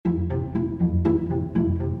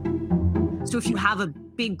So if you have a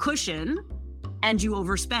big cushion and you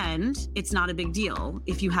overspend, it's not a big deal.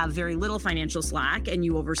 If you have very little financial slack and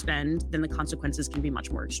you overspend, then the consequences can be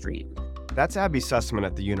much more extreme. That's Abby Sussman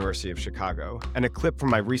at the University of Chicago, and a clip from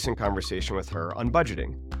my recent conversation with her on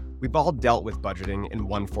budgeting. We've all dealt with budgeting in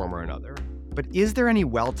one form or another. But is there any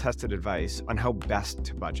well-tested advice on how best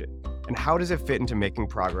to budget? And how does it fit into making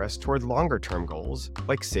progress toward longer-term goals,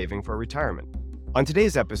 like saving for retirement? On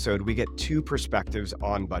today's episode, we get two perspectives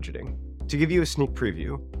on budgeting. To give you a sneak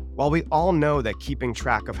preview, while we all know that keeping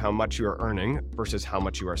track of how much you are earning versus how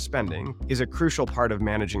much you are spending is a crucial part of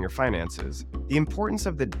managing your finances, the importance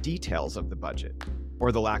of the details of the budget,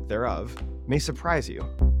 or the lack thereof, may surprise you.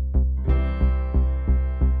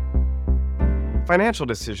 Financial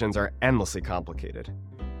decisions are endlessly complicated.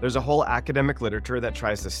 There's a whole academic literature that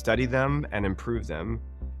tries to study them and improve them.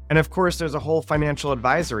 And of course, there's a whole financial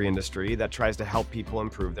advisory industry that tries to help people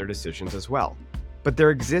improve their decisions as well. But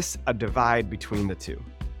there exists a divide between the two.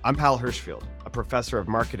 I'm Hal Hirschfield, a professor of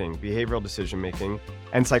marketing, behavioral decision-making,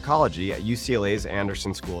 and psychology at UCLA's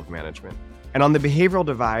Anderson School of Management. And on the behavioral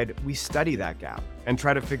divide, we study that gap and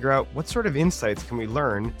try to figure out what sort of insights can we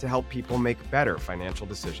learn to help people make better financial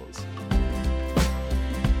decisions.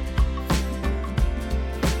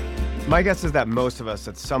 My guess is that most of us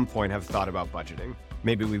at some point have thought about budgeting.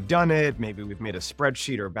 Maybe we've done it, maybe we've made a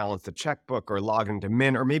spreadsheet or balanced a checkbook or logged into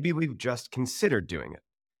Mint, or maybe we've just considered doing it.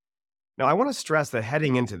 Now, I want to stress that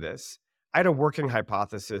heading into this, I had a working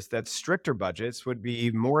hypothesis that stricter budgets would be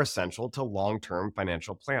more essential to long-term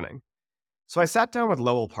financial planning. So I sat down with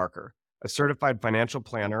Lowell Parker, a certified financial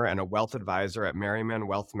planner and a wealth advisor at Merriman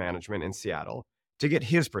Wealth Management in Seattle, to get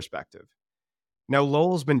his perspective. Now,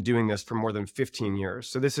 Lowell's been doing this for more than 15 years,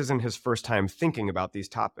 so this isn't his first time thinking about these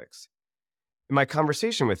topics. In my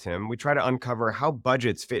conversation with him, we try to uncover how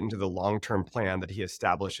budgets fit into the long-term plan that he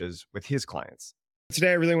establishes with his clients.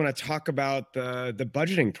 Today, I really want to talk about the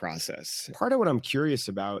budgeting process. Part of what I'm curious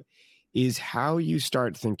about is how you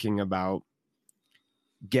start thinking about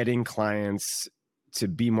getting clients to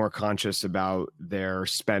be more conscious about their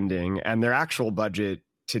spending and their actual budget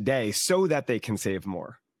today so that they can save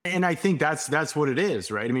more. And I think that's what it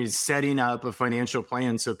is, right? I mean, it's setting up a financial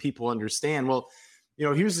plan so people understand, well,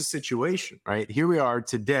 here's the situation, right? Here we are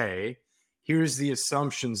today. Here's the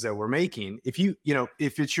assumptions that we're making. If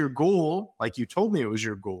it's your goal, like you told me it was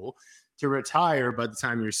your goal to retire by the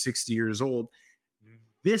time you're 60 years old,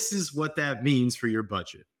 this is what that means for your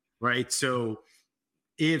budget, right? So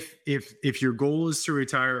if your goal is to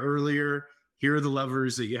retire earlier, here are the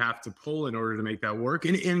levers that you have to pull in order to make that work.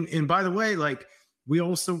 And by the way, like, we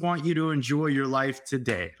also want you to enjoy your life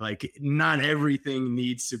today. Like, not everything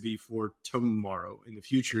needs to be for tomorrow in the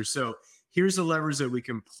future. So here's the levers that we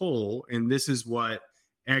can pull. And this is what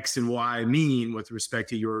X and Y mean with respect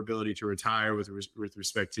to your ability to retire, with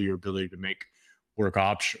respect to your ability to make work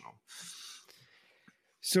optional.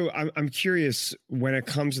 So I'm curious, when it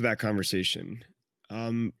comes to that conversation,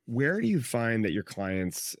 where do you find that your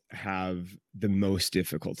clients have the most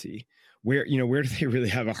difficulty? Where do they really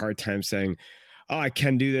have a hard time saying, oh, I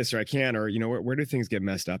can do this or I can't, or, where do things get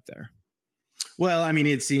messed up there? Well, I mean,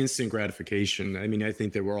 it's the instant gratification. I mean, I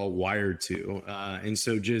think that we're all wired to. And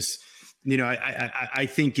so just, I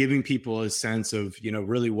think giving people a sense of,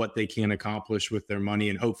 really what they can accomplish with their money,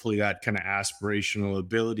 and hopefully that kind of aspirational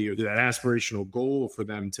ability or that aspirational goal for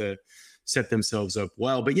them to set themselves up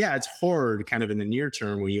well. But yeah, it's hard kind of in the near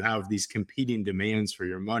term when you have these competing demands for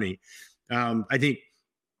your money. I think,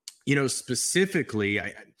 specifically,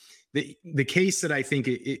 the case that I think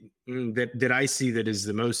that I see that is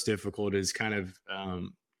the most difficult is kind of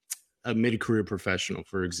a mid-career professional,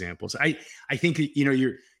 for example. So I think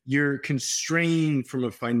you're constrained from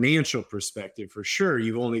a financial perspective for sure.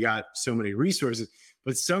 You've only got so many resources,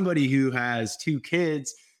 but somebody who has 2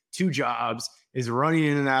 kids, 2 jobs, is running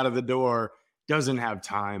in and out of the door, doesn't have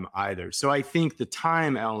time either. So I think the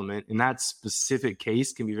time element in that specific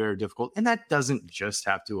case can be very difficult. And that doesn't just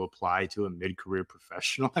have to apply to a mid-career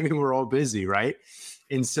professional. I mean, we're all busy, right?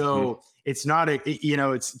 And so it's not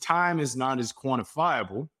it's time is not as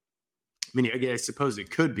quantifiable. I mean, I suppose it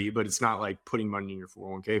could be, but it's not like putting money in your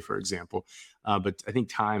 401k, for example. But I think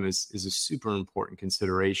time is a super important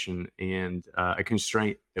consideration and a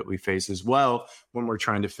constraint that we face as well when we're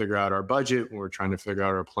trying to figure out our budget, when we're trying to figure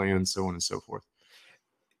out our plan, so on and so forth.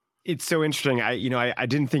 It's so interesting. I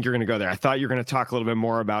didn't think you were going to go there. I thought you were going to talk a little bit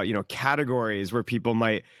more about, categories where people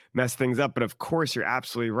might mess things up. But of course, you're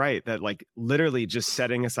absolutely right that, like, literally just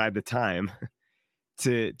setting aside the time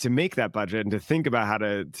to make that budget and to think about how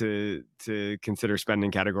to consider spending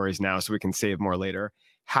categories now so we can save more later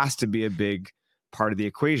has to be a big part of the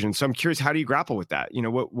equation. So I'm curious, how do you grapple with that?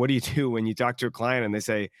 What do you do when you talk to a client and they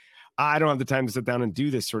say, I don't have the time to sit down and do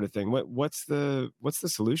this sort of thing. What's the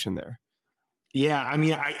solution there? Yeah, I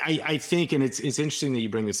mean, I think, and it's interesting that you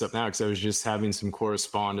bring this up now, because I was just having some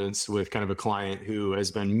correspondence with kind of a client who has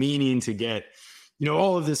been meaning to get,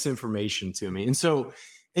 all of this information to me,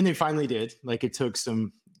 and they finally did. Like, it took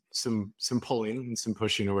some pulling and some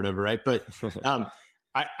pushing or whatever, right? But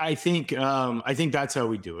I think that's how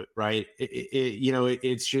we do it, right?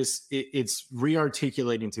 It's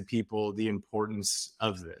re-articulating to people the importance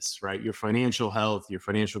of this, right? Your financial health, your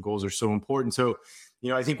financial goals are so important. So,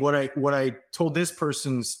 I think what I told this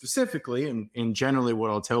person specifically, and generally what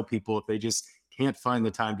I'll tell people if they just can't find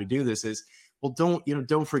the time to do this is, well,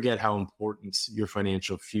 don't forget how important your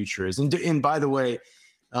financial future is. And by the way,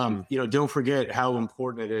 don't forget how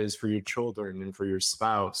important it is for your children and for your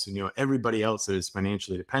spouse and, everybody else that is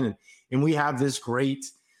financially dependent. And we have this great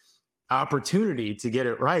opportunity to get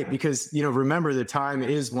it right because, remember, the time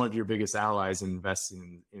is one of your biggest allies in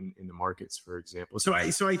investing in the markets, for example. So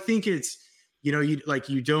I think it's,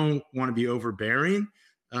 you don't want to be overbearing,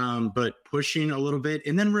 but pushing a little bit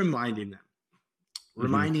and then reminding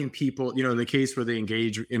people, in the case where they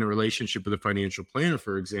engage in a relationship with a financial planner,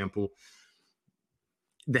 for example,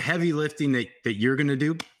 the heavy lifting that you're going to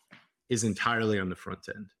do is entirely on the front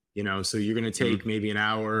end, so you're going to take maybe an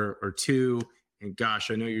hour or two, and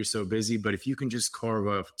gosh, I know you're so busy, but if you can just carve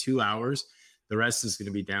off 2 hours, the rest is going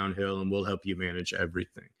to be downhill and we'll help you manage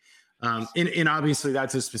everything. And obviously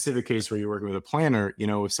that's a specific case where you're working with a planner.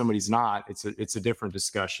 If somebody's not, it's a different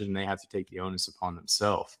discussion. They have to take the onus upon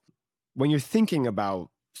themselves. When you're thinking about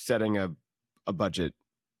setting a budget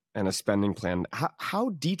and a spending plan, how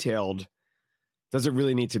detailed does it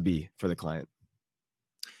really need to be for the client?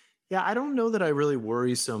 Yeah, I don't know that I really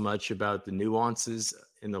worry so much about the nuances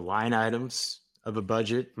in the line items of a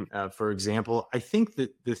budget. For example, I think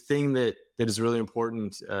that the thing that is really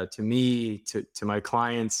important to me, to my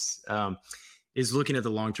clients, is looking at the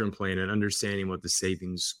long-term plan and understanding what the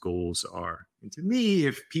savings goals are. And to me,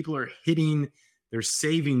 if people are hitting their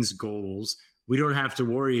savings goals, we don't have to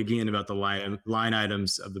worry again about the line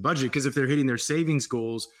items of the budget, because if they're hitting their savings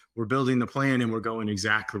goals, we're building the plan and we're going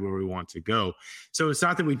exactly where we want to go. So it's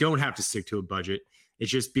not that we don't have to stick to a budget.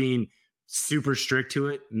 It's just being super strict to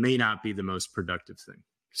it may not be the most productive thing.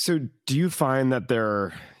 So do you find that there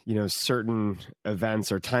are, certain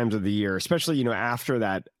events or times of the year, especially, after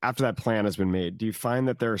that plan has been made, do you find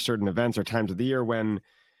that there are certain events or times of the year when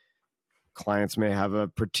clients may have a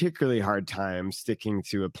particularly hard time sticking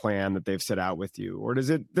to a plan that they've set out with you? Or does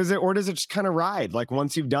it just kind of ride? Like,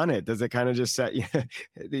 once you've done it, does it kind of just set you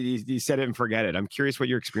set it and forget it? I'm curious what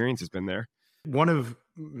your experience has been there. One of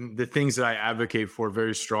the things that I advocate for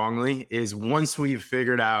very strongly is, once we've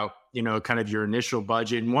figured out, kind of your initial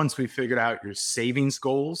budget, and once we've figured out your savings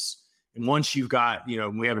goals, and once you've got,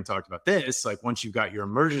 we haven't talked about this, like once you've got your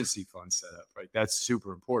emergency fund set up, right? That's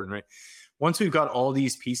super important, right? Once we've got all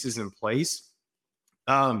these pieces in place,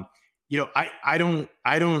 I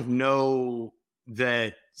don't know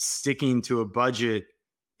that sticking to a budget,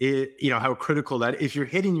 how critical that, if you're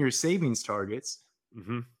hitting your savings targets,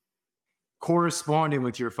 corresponding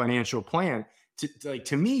with your financial plan,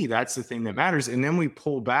 to me, that's the thing that matters. And then we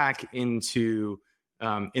pull back into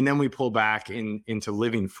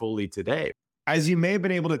living fully today. As you may have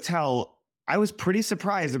been able to tell, I was pretty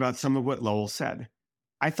surprised about some of what Lowell said.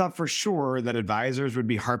 I thought for sure that advisors would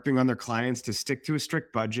be harping on their clients to stick to a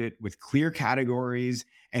strict budget with clear categories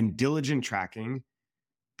and diligent tracking,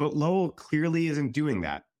 but Lowell clearly isn't doing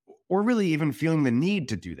that, or really even feeling the need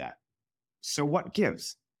to do that. So what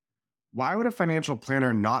gives? Why would a financial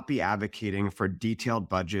planner not be advocating for detailed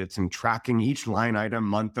budgets and tracking each line item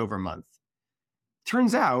month over month?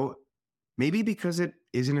 Turns out, maybe because it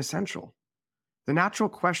isn't essential. The natural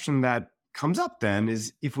question that comes up then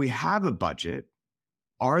is, if we have a budget,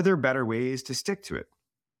 are there better ways to stick to it?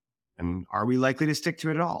 And are we likely to stick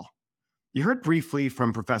to it at all? You heard briefly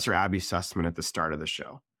from Professor Abby Sussman at the start of the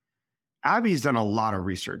show. Abby's done a lot of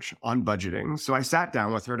research on budgeting, so I sat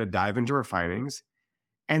down with her to dive into her findings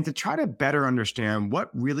and to try to better understand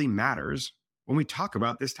what really matters when we talk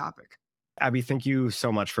about this topic. Abby, thank you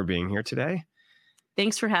so much for being here today.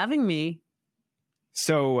 Thanks for having me.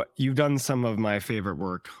 So you've done some of my favorite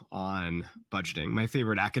work on budgeting, my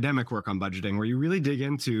favorite academic work on budgeting, where you really dig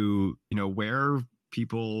into, where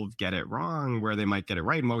people get it wrong, where they might get it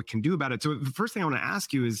right, and what we can do about it. So the first thing I want to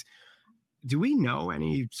ask you is, do we know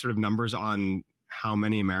any sort of numbers on how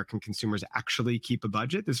many American consumers actually keep a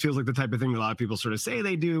budget? This feels like the type of thing that a lot of people sort of say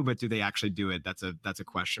they do, but do they actually do it? That's a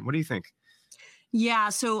question. What do you think? Yeah,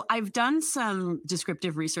 so I've done some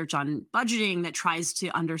descriptive research on budgeting that tries to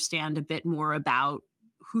understand a bit more about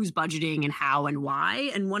who's budgeting and how and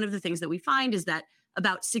why. And one of the things that we find is that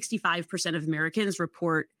about 65% of Americans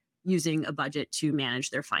report using a budget to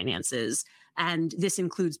manage their finances. And this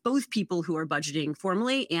includes both people who are budgeting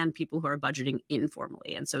formally and people who are budgeting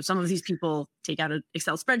informally. And so some of these people take out an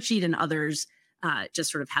Excel spreadsheet and others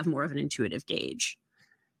just sort of have more of an intuitive gauge.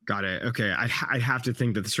 Got it. Okay. I have to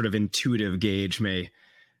think that the sort of intuitive gauge may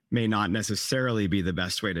not necessarily be the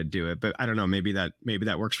best way to do it, but I don't know, maybe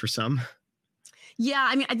that works for some. Yeah.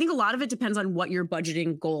 I mean, I think a lot of it depends on what your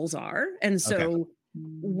budgeting goals are. And so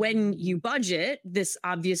when you budget, this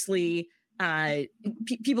obviously,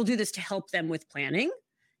 people do this to help them with planning.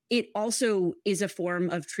 It also is a form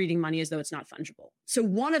of treating money as though it's not fungible. So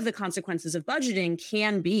one of the consequences of budgeting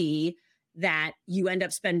can be that you end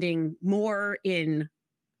up spending more in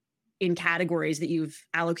categories that you've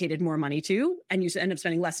allocated more money to, and you end up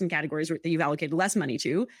spending less in categories that you've allocated less money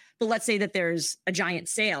to. But let's say that there's a giant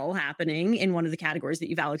sale happening in one of the categories that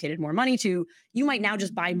you've allocated more money to. You might now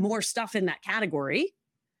just buy more stuff in that category,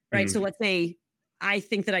 right? So let's say I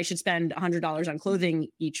think that I should spend $100 on clothing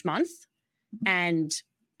each month, and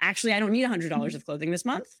actually I don't need $100 of clothing this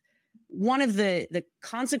month. One of the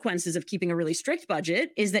consequences of keeping a really strict budget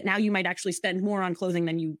is that now you might actually spend more on clothing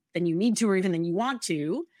than you need to, or even than you want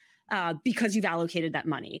to, because you've allocated that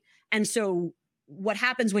money. And so what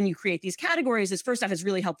happens when you create these categories is, first off, it's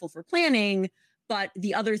really helpful for planning. But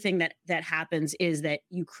the other thing that happens is that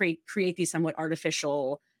you create these somewhat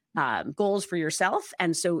artificial goals for yourself.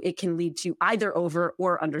 And so it can lead to either over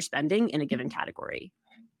or underspending in a given category.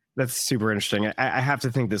 That's super interesting. I have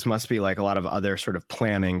to think this must be like a lot of other sort of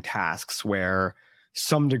planning tasks where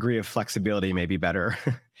some degree of flexibility may be better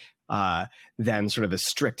than sort of a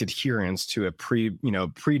strict adherence to a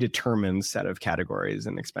predetermined set of categories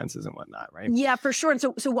and expenses and whatnot, right? Yeah, for sure. And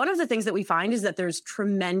so one of the things that we find is that there's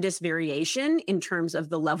tremendous variation in terms of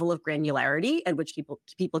the level of granularity at which people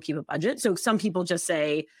keep a budget. So some people just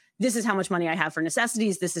say, this is how much money I have for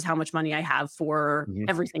necessities. This is how much money I have for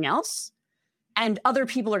everything else. And other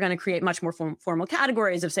people are going to create much more formal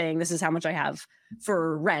categories of saying, this is how much I have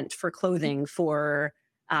for rent, for clothing, for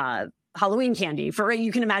Halloween candy.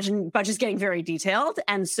 You can imagine budgets getting very detailed.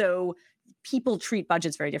 And so people treat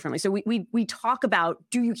budgets very differently. So we talk about,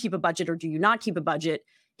 do you keep a budget or do you not keep a budget?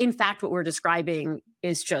 In fact, what we're describing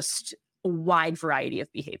is just a wide variety of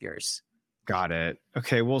behaviors. Got it.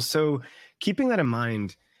 Okay. Well, so keeping that in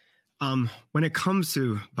mind, when it comes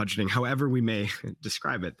to budgeting, however we may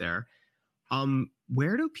describe it there,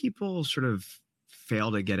 where do people sort of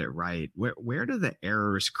fail to get it right? Where do the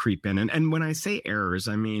errors creep in? And when I say errors,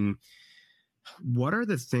 I mean, what are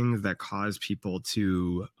the things that cause people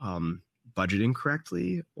to budget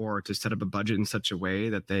incorrectly, or to set up a budget in such a way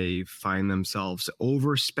that they find themselves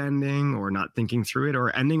overspending or not thinking through it,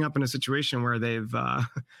 or ending up in a situation where they've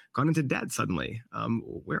gone into debt suddenly?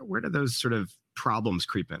 Where do those sort of problems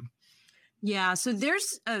creep in? Yeah, so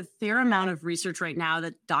there's a fair amount of research right now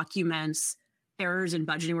that documents errors in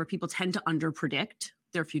budgeting where people tend to underpredict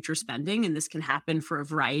their future spending, and this can happen for a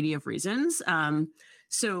variety of reasons.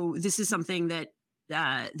 So this is something that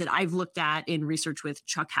I've looked at in research with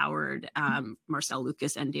Chuck Howard, Marcel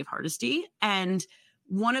Lucas, and Dave Hardesty. And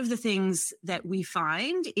one of the things that we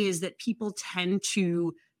find is that people tend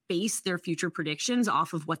to base their future predictions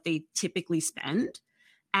off of what they typically spend.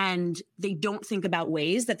 And they don't think about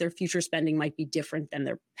ways that their future spending might be different than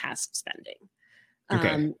their past spending.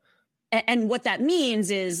 Okay. And what that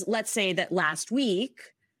means is, let's say that last week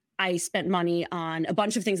I spent money on a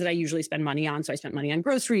bunch of things that I usually spend money on. So I spent money on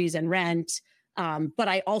groceries and rent, but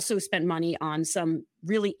I also spent money on some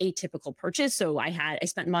really atypical purchase. So I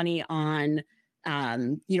spent money on, a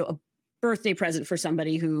birthday present for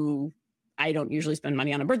somebody who I don't usually spend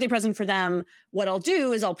money on a birthday present for them. What I'll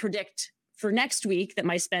do is I'll predict for next week that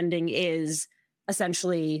my spending is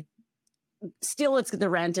essentially still it's the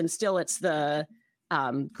rent and still it's the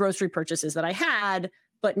grocery purchases that I had,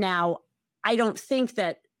 but now I don't think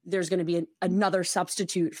that there's going to be another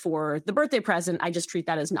substitute for the birthday present. I just treat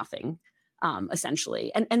that as nothing,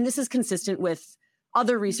 essentially. And this is consistent with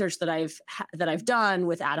other research that I've done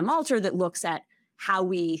with Adam Alter that looks at how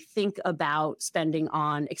we think about spending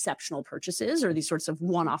on exceptional purchases or these sorts of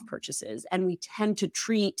one-off purchases. And we tend to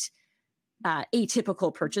treat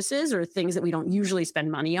atypical purchases or things that we don't usually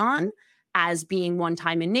spend money on as being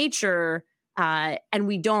one-time in nature. And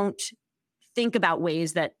we don't think about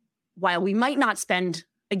ways that while we might not spend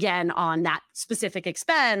again on that specific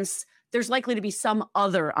expense, there's likely to be some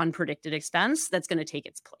other unpredicted expense that's going to take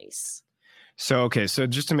its place. So, okay. So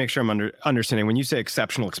just to make sure I'm understanding, when you say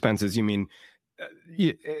exceptional expenses, you mean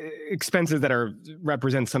expenses that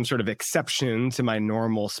represent some sort of exception to my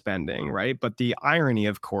normal spending, right? But the irony,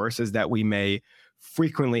 of course, is that we may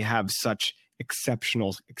frequently have such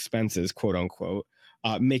exceptional expenses, quote unquote,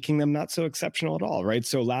 making them not so exceptional at all, right?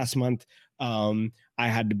 So last month, I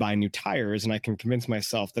had to buy new tires, and I can convince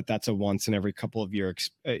myself that that's a once in every couple of year,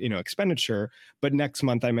 expenditure. But next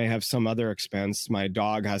month I may have some other expense. My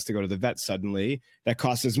dog has to go to the vet suddenly. That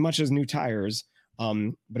costs as much as new tires.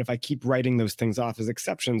 But if I keep writing those things off as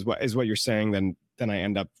exceptions, what you're saying, then I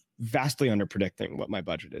end up vastly under predicting what my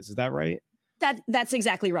budget is. Is that right? That's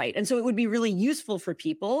exactly right. And so it would be really useful for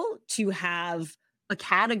people to have a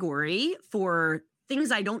category for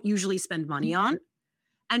things I don't usually spend money on,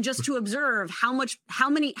 and just to observe how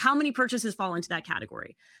many purchases fall into that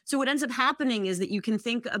category. So what ends up happening is that you can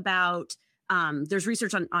think about, there's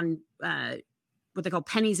research on what they call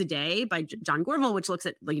pennies a day by John Gorville, which looks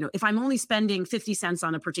at, if I'm only spending 50 cents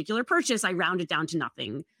on a particular purchase, I round it down to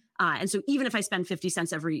nothing. And so even if I spend 50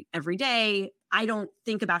 cents every day, I don't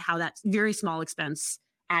think about how that very small expense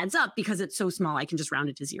adds up, because it's so small, I can just round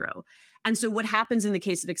it to zero. And so what happens in the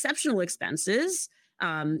case of exceptional expenses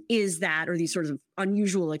is that, or these sort of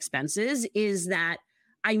unusual expenses, is that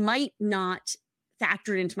I might not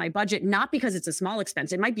factor it into my budget, not because it's a small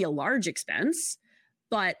expense. It might be a large expense,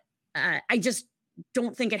 but I just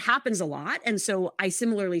don't think it happens a lot. And so I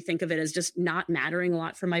similarly think of it as just not mattering a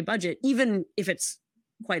lot for my budget, even if it's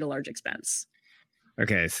quite a large expense.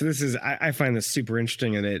 Okay, so I find this super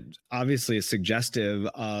interesting, and it obviously is suggestive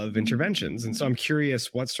of interventions. And so I'm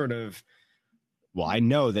curious what sort of, well, I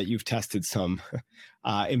know that you've tested some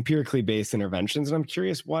empirically based interventions, and I'm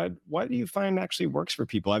curious what do you find actually works for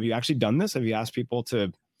people? Have you actually done this? Have you asked people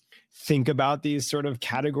to think about these sort of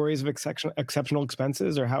categories of exceptional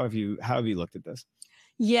expenses, or how have you looked at this?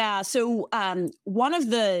 Yeah, so one of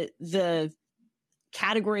the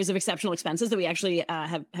categories of exceptional expenses that we actually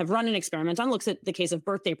have run an experiment on looks at the case of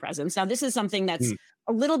birthday presents. Now, this is something that's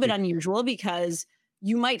a little bit unusual, because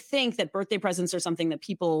you might think that birthday presents are something that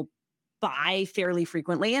people buy fairly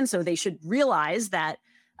frequently, and so they should realize that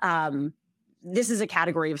this is a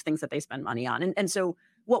category of things that they spend money on. And so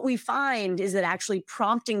what we find is that actually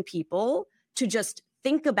prompting people to just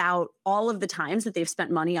think about all of the times that they've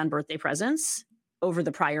spent money on birthday presents over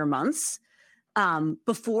the prior months,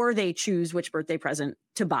 before they choose which birthday present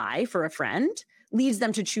to buy for a friend, leads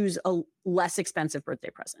them to choose a less expensive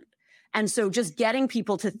birthday present. And so just getting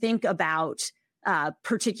people to think about a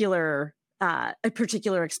particular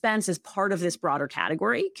expense as part of this broader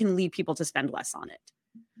category can lead people to spend less on it.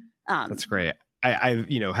 That's great. I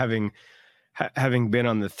having been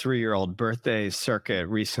on the 3-year-old birthday circuit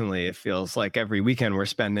recently, it feels like every weekend we're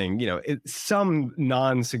spending, some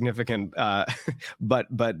non-significant, but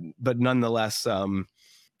nonetheless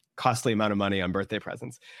costly amount of money on birthday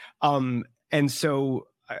presents. And so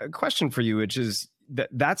a question for you, which is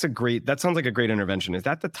that sounds like a great intervention. Is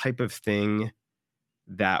that the type of thing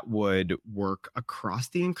that would work across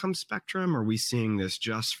the income spectrum? Are we seeing this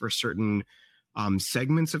just for certain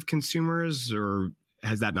segments of consumers, or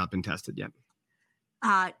has that not been tested yet?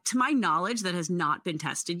 To my knowledge, that has not been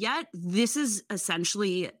tested yet. This is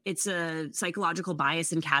essentially, it's a psychological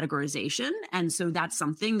bias in categorization. And so that's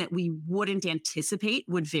something that we wouldn't anticipate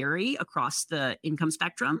would vary across the income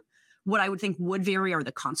spectrum. What I would think would vary are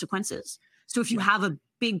the consequences. So if you have a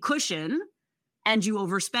big cushion and you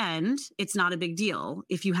overspend, it's not a big deal.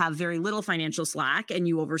 If you have very little financial slack and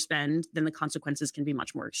you overspend, then the consequences can be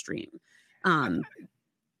much more extreme.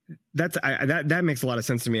 That makes a lot of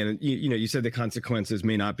sense to me. And you said the consequences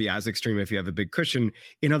may not be as extreme if you have a big cushion.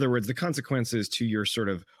 In other words, the consequences to your sort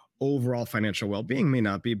of overall financial well-being may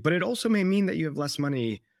not be, but it also may mean that you have less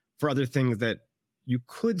money for other things that you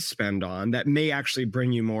could spend on that may actually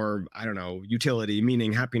bring you more, I don't know, utility,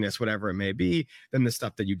 meaning, happiness, whatever it may be, than the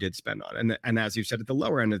stuff that you did spend on. And as you said, at the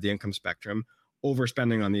lower end of the income spectrum,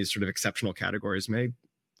 overspending on these sort of exceptional categories may,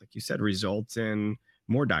 like you said, result in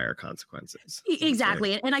more dire consequences.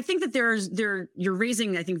 Exactly. And I think that you're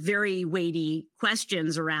raising, I think, very weighty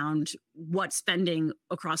questions around what spending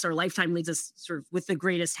across our lifetime leads us sort of with the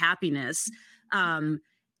greatest happiness.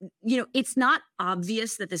 It's not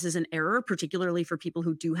obvious that this is an error, particularly for people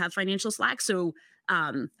who do have financial slack. So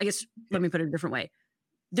I guess, let me put it a different way.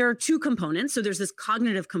 There are two components. So there's this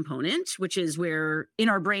cognitive component, which is where in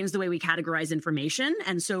our brains, the way we categorize information.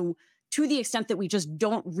 And so to the extent that we just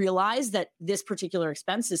don't realize that this particular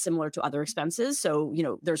expense is similar to other expenses. So,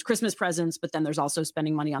 there's Christmas presents, but then there's also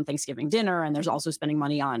spending money on Thanksgiving dinner, and there's also spending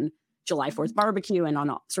money on July 4th barbecue, and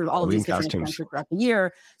on sort of all of these different expenses throughout the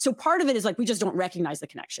year. So part of it is like, we just don't recognize the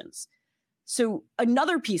connections. So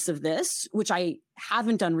another piece of this, which I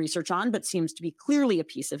haven't done research on, but seems to be clearly a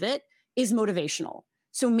piece of it, is motivational.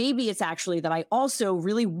 So maybe it's actually that I also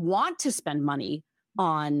really want to spend money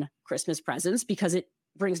on Christmas presents because it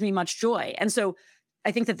brings me much joy. And so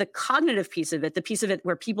I think that the cognitive piece of it, the piece of it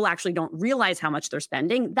where people actually don't realize how much they're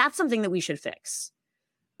spending, that's something that we should fix.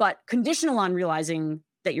 But conditional on realizing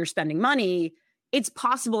that you're spending money, it's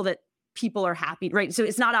possible that people are happy, right? So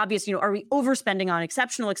it's not obvious, are we overspending on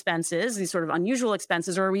exceptional expenses, these sort of unusual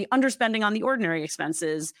expenses, or are we underspending on the ordinary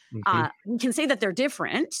expenses? We can say that they're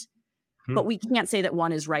different, but we can't say that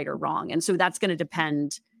one is right or wrong. And so that's going to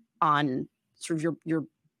depend on sort of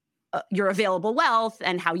your available wealth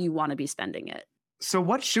and how you want to be spending it. So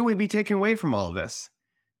what should we be taking away from all of this?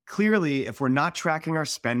 Clearly, if we're not tracking our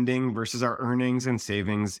spending versus our earnings and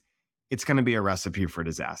savings, it's going to be a recipe for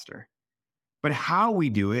disaster. But how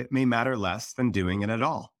we do it may matter less than doing it at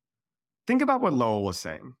all. Think about what Lowell was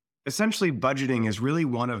saying. Essentially, budgeting is really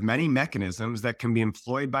one of many mechanisms that can be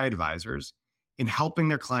employed by advisors in helping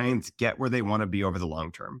their clients get where they want to be over the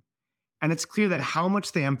long term. And it's clear that how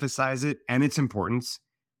much they emphasize it and its importance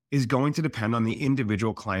is going to depend on the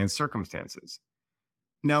individual client's circumstances.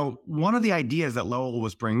 Now, one of the ideas that Lowell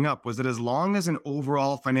was bringing up was that as long as an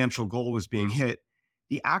overall financial goal was being hit,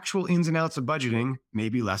 the actual ins and outs of budgeting may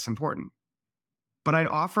be less important. But I'd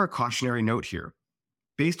offer a cautionary note here.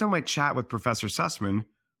 Based on my chat with Professor Sussman,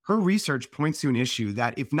 her research points to an issue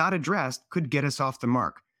that, if not addressed, could get us off the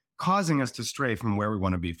mark, causing us to stray from where we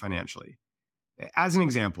want to be financially. As an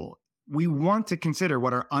example, we want to consider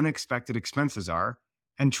what our unexpected expenses are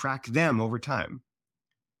and track them over time.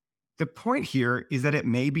 The point here is that it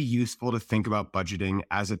may be useful to think about budgeting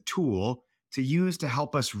as a tool to use to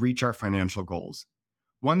help us reach our financial goals,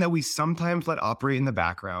 one that we sometimes let operate in the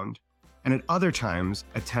background and at other times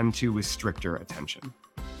attend to with stricter attention.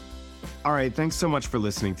 All right, thanks so much for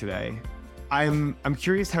listening today. I'm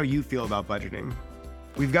curious how you feel about budgeting.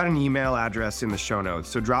 We've got an email address in the show notes,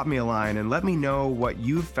 so drop me a line and let me know what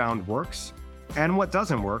you've found works and what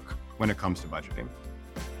doesn't work when it comes to budgeting.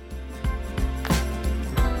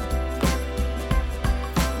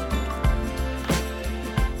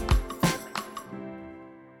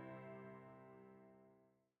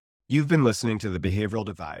 You've been listening to The Behavioral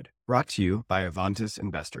Divide, brought to you by Avantis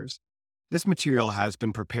Investors. This material has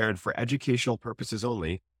been prepared for educational purposes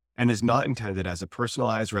only and is not intended as a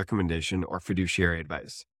personalized recommendation or fiduciary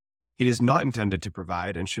advice. It is not intended to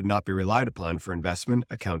provide and should not be relied upon for investment,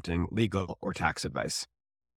 accounting, legal, or tax advice.